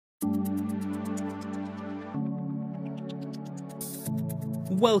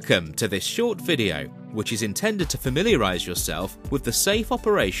Welcome to this short video, which is intended to familiarise yourself with the safe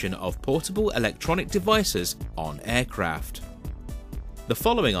operation of portable electronic devices on aircraft. The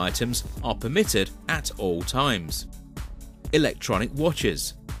following items are permitted at all times: electronic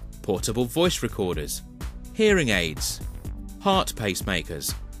watches, portable voice recorders, hearing aids, heart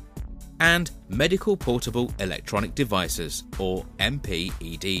pacemakers, and medical portable electronic devices, or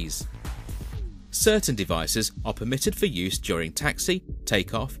MPEDs. Certain devices are permitted for use during taxi,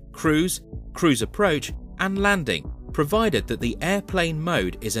 takeoff, cruise approach and landing, provided that the airplane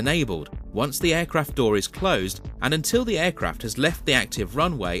mode is enabled once the aircraft door is closed and until the aircraft has left the active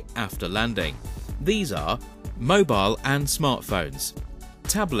runway after landing. These are mobile and smartphones,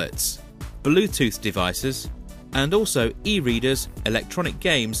 tablets, Bluetooth devices, and also e-readers, electronic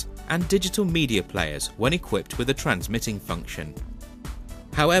games and digital media players when equipped with a transmitting function.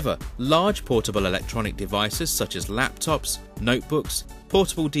 However, large portable electronic devices such as laptops, notebooks,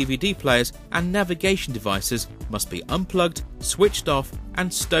 portable DVD players and navigation devices must be unplugged, switched off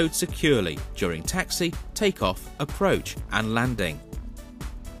and stowed securely during taxi, takeoff, approach and landing.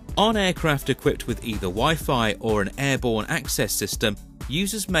 On aircraft equipped with either Wi-Fi or an airborne access system,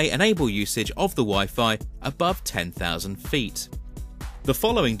 users may enable usage of the Wi-Fi above 10,000 feet. The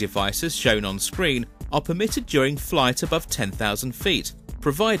following devices shown on screen are permitted during flight above 10,000 feet,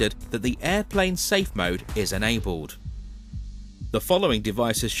 provided that the airplane safe mode is enabled. The following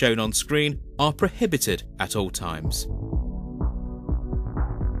devices shown on screen are prohibited at all times.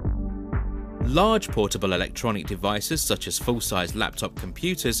 Large portable electronic devices such as full-size laptop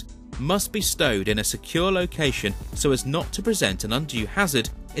computers must be stowed in a secure location so as not to present an undue hazard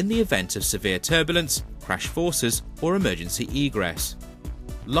in the event of severe turbulence, crash forces or emergency egress.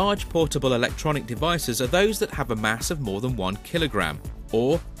 Large portable electronic devices are those that have a mass of more than 1 kilogram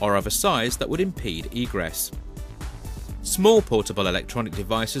or are of a size that would impede egress. Small portable electronic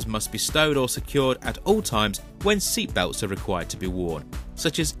devices must be stowed or secured at all times when seat belts are required to be worn,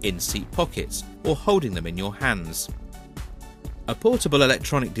 such as in-seat pockets or holding them in your hands. A portable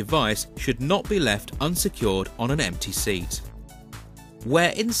electronic device should not be left unsecured on an empty seat.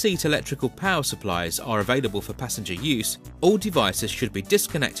 Where in-seat electrical power supplies are available for passenger use, all devices should be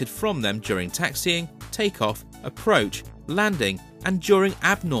disconnected from them during taxiing, takeoff, approach, landing and during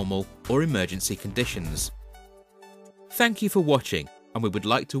abnormal or emergency conditions. Thank you for watching, and we would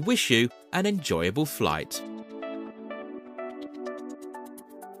like to wish you an enjoyable flight.